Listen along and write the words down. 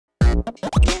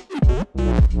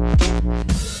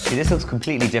See, this looks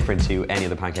completely different to any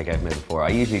other pancake I've made before. I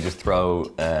usually just throw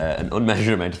an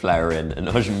unmeasured amount of flour in, an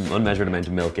unmeasured amount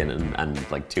of milk in,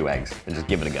 and like 2 eggs, and just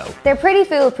give it a go. They're pretty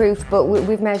foolproof, but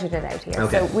we've measured it out here.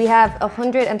 Okay. So we have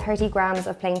 130 grams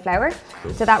of plain flour.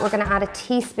 Cool. To that we're going to add a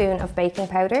teaspoon of baking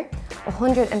powder,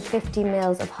 150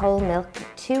 mils of whole milk,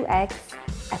 2 eggs,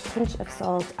 a pinch of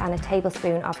salt and a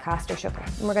tablespoon of caster sugar.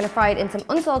 And we're going to fry it in some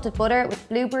unsalted butter with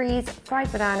blueberries, fried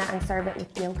banana, and serve it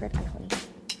with yogurt and honey.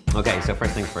 Okay, so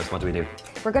first things first, what do we do?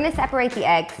 We're going to separate the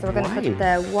eggs. So we're going to put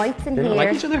the whites in They here. don't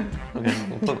like each other? Okay.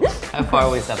 How far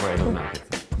away separate them now?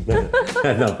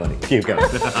 That's not funny. Keep going.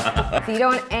 So you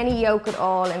don't want any yolk at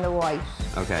all in the white.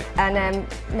 Okay. And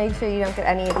make sure you don't get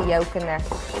any of the yolk in there.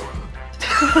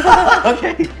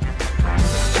 Okay.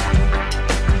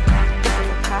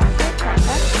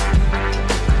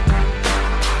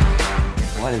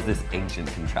 What is this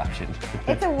ancient contraption?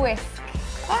 It's a whisk.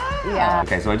 Ah, yeah.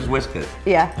 Okay, so I just whisk it.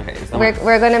 Yeah. Okay.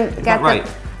 We're gonna get right?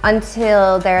 them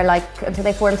until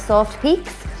they form soft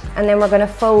peaks, and then we're gonna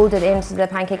fold it into the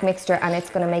pancake mixture, and it's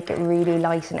gonna make it really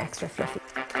light and extra fluffy.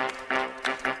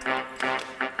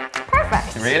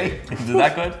 Perfect. Really? Is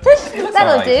that good?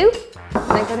 That'll do.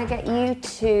 I'm gonna get you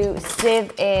to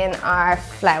sieve in our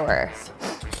flour.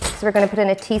 So we're gonna put in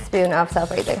a teaspoon of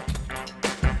self-raising.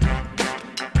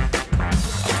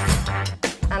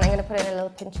 And I'm gonna put in a little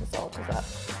pinch of salt as well.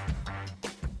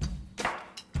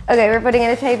 Okay, we're putting in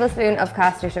a tablespoon of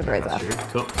caster sugar as well.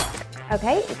 Cool.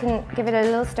 Okay, you can give it a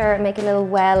little stir and make a little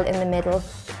well in the middle.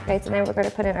 Okay, so now we're gonna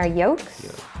put in our yolks.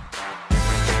 Yeah.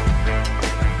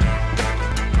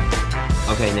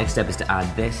 Okay, next step is to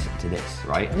add this to this,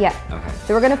 right? Yeah. Okay.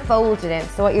 So we're gonna fold it in.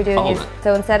 So what you're doing Fold is, it.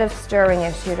 so instead of stirring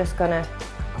it, you're just gonna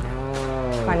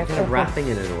kind of wrapping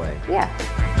it in a way. Yeah.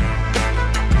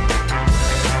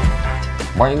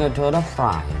 Bring it to the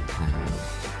frying pan.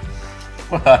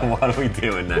 What are we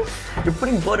doing now? You're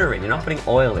putting butter in, you're not putting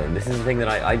oil in. This is the thing that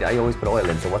I always put oil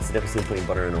in, so what's the difference between putting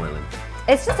butter and oil in?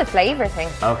 It's just a flavour thing.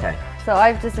 Okay. So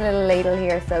I've just a little ladle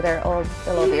here, so they'll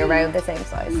all be around the same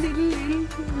size.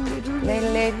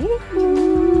 Little.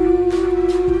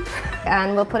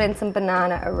 And we'll put in some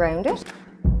banana around it.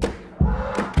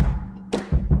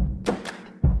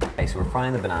 Okay, so we're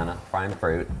frying the banana, frying the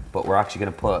fruit, but we're actually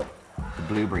going to put the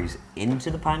blueberries into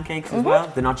the pancakes as well.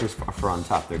 They're not just for on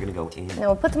top, they're going to go in. No,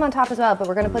 we'll put them on top as well, but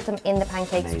we're going to put them in the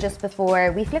pancakes Amazing. Just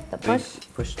before we flip them. Push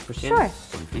Sure. in.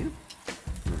 One for you.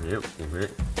 Yep. The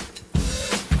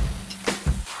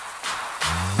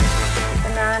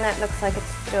banana looks like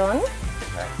it's done.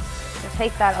 Okay. We'll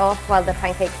take that off while the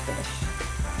pancakes finish.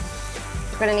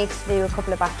 We're going to need to do a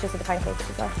couple of batches of the pancakes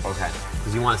as well. Okay.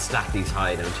 Because you want to stack these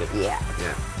high, don't you? Yeah.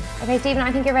 Yeah. Okay, Stephen,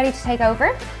 I think you're ready to take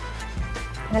over.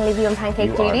 I'm going to leave you on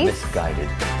pancake duties. You are misguided.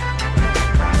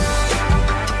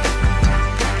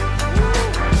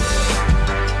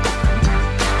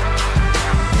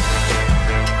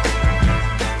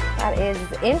 That is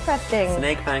interesting.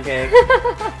 Snake pancake.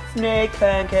 Snake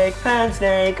pancake, pan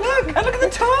snake. Look at the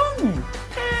tongue.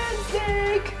 Pan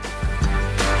snake.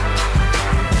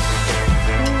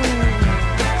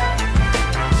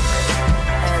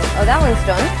 Oh, that one's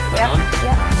done. That one?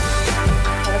 Yeah.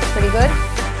 That looks pretty good.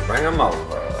 Bring them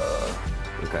over.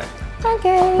 Okay.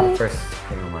 Pancake. First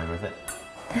thing in mind with it.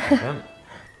 Yeah.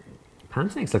 Pan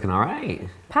snake's looking alright.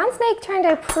 Pan snake turned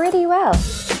out pretty well.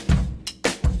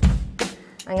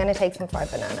 I'm going to take some fried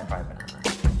banana. Fried banana.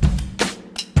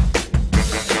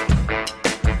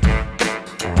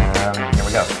 Here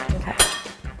we go. Okay.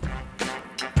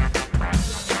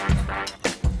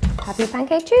 Happy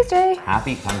Pancake Tuesday.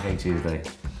 Happy Pancake Tuesday.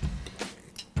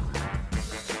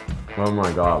 Oh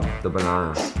my god, the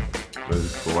banana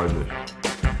is gorgeous.